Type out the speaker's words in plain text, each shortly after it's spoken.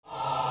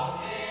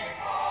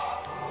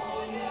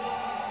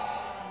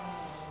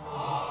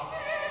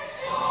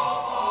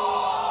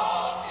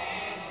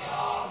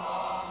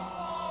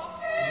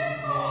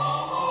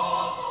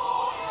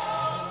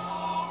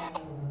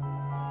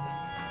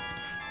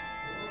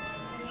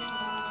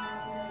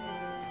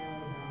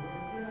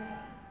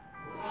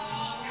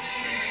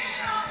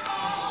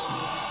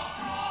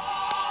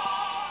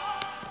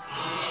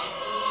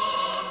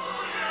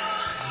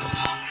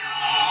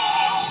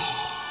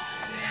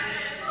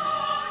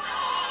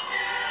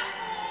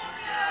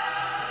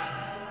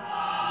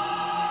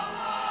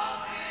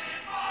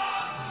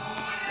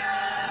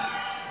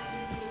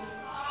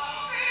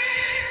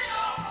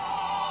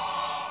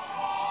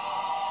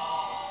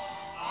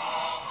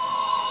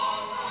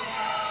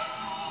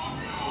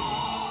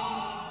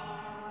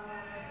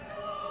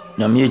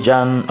Nyame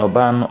Jan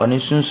Oban oni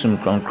sunsum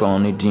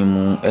kronkron ne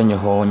dimu enye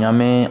ho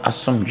nyame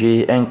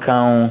asomdwe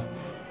enkan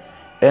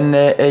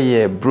ene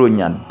eye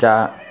bronya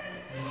da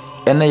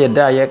ene ye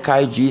da ye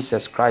kai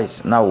Jesus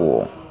Christ na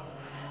wo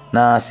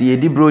na si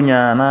yedi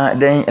bronya na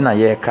den na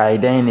ye kai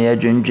den ne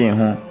adwendwen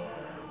ho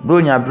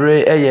bronya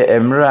bre eye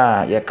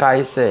emra ye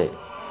kai se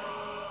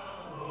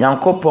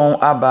Yankopon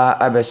aba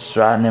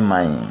abesra ne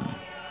man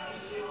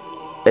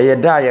eye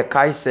da ye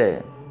kai se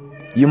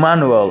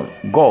Emmenuel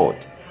God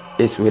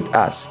is with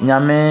us.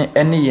 Nyame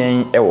ene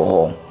yen ewo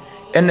ho.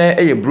 Ene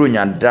eye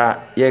bronya da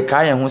ye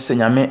ka ye ho se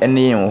nyame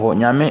ene yen ho.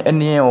 Nyame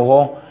ene yen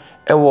ho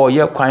ewo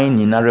ye kwan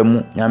nyinara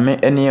mu. Nyame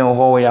ene yen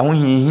ho ya ho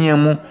hiehia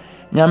mu.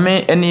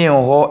 Nyame ene yen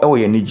ho ewo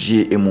ye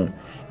nigye emu.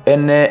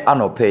 Ene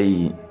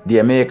anopai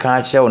de me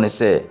ka che wo ne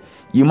se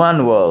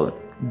Emmanuel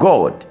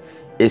God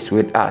is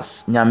with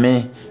us.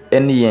 Nyame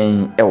ene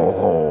yen ewo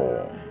ho.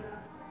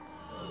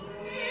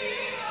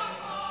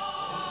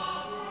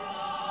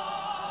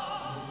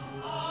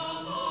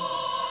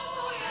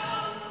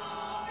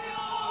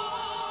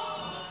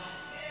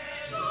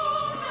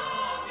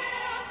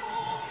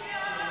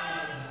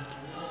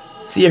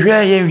 Si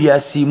yehwe yen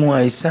wiase mu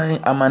a isan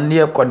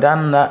amane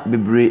kodanna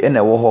bebre ene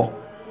wo ho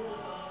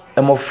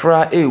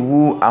emofra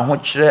ewu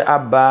ahokyere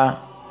aba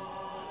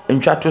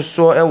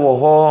ntwatoso ewo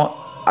ho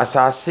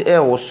asase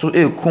ewo so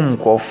ekum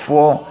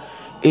kofo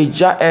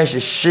eja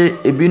ehhye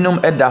ebinum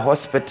eda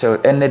hospital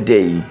ene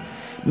day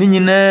ni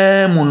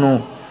nyina mu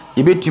no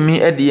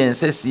yebetumi ede yen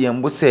sesiye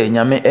mbo se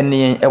nyame ene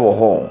yen ewo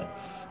ho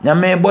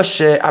nyame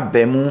bohye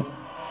abamu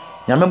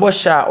nyame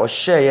bohye a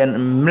ohye yen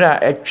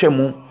mmra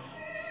atwamu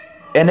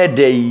ene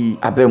day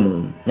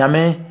abamu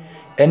nyame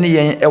ene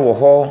yen ewo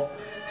ho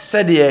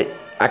sede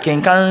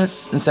akenkan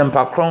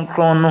nsempa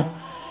kronkron no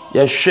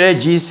yehwe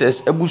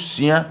Jesus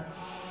abusua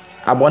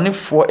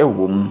abonefo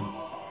ewom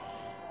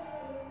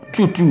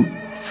tutu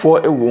fo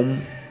ewom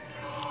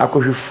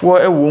akohwefo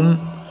ewom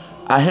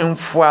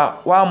ahemfo a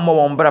wa mo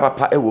won bra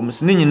papa ewom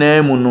ni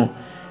nyina mu no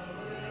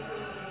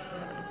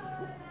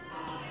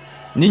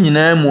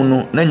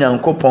na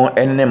Nyankopon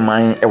ene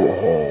man ewo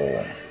ho.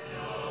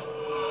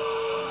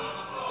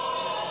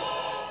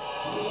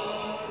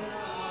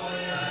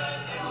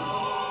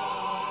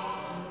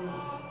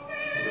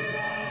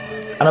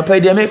 Anapa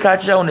de me ka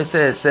kire wo ne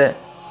se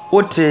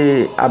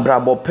wote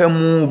abrabo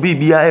pamu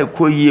bibia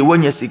ekoyie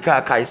wonya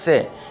sika kai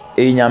se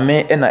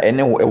enyame na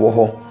ene wo ewo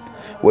ho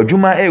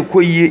wadwuma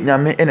ekoyie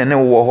nyame ene ne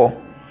wo ho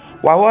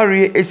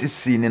waware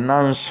esisi ne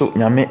nanso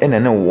nyame ene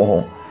ne wo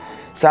ho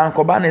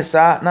sankoba ne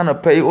sa na no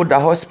pai oda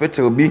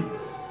hospital bi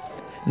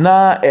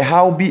na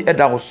how bi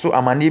eda wo so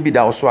amane bi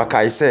da wo so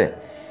akai se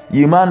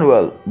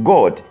Emmanuel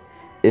God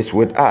is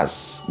with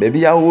us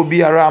baby ya wo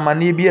bi ara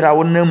amane bi ra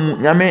wo namu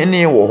nyame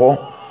ene wo ho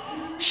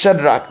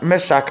Shadrach,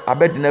 Meshach,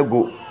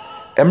 Abednego.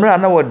 Emra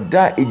na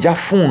wada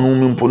ejafun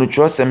no mpono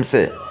kyerosem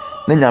se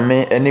na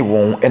nyame ene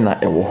won na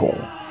ewo ho.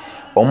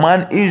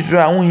 Oman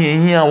Israel ho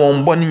hiehia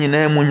won bone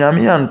nyina mu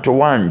nyame anto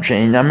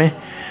wantwen nyame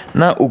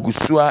na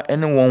ogusua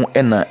ene won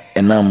na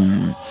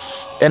enam.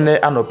 Ene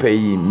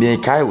anopai me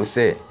kai wo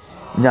se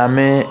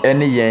nyame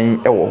ene yen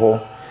ewo ho.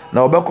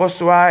 Na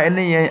obekosoa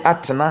ene yen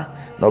atena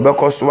na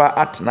obekosoa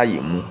atena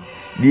yemu.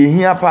 De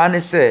hia pa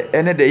ne se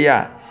ene de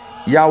ya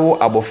yawo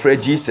abofra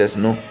Jesus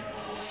no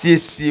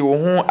siesi wo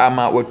ho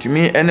ama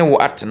watumi ene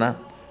wo atena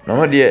na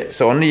no de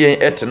se ono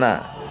yen etena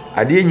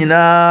ade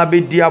nyina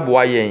bedi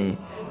aboa yen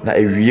na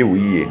ewie wo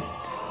yie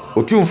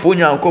otumfo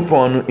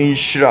Nyankopon no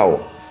inhyira wo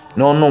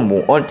na ono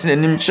mo ontena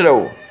nim kyerɛ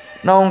wo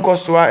na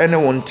onkosoa ene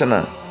wo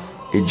ntena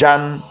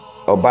Ejan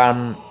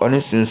Oban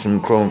oni sunsum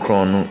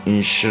kronkron no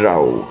inhyira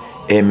wo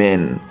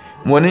amen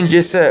mo ni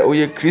nje se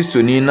oye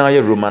Kristoni na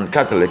ye Roman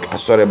Catholic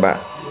asoreba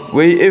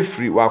we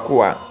efri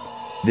wakoa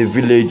the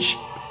village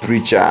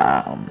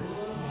preacher.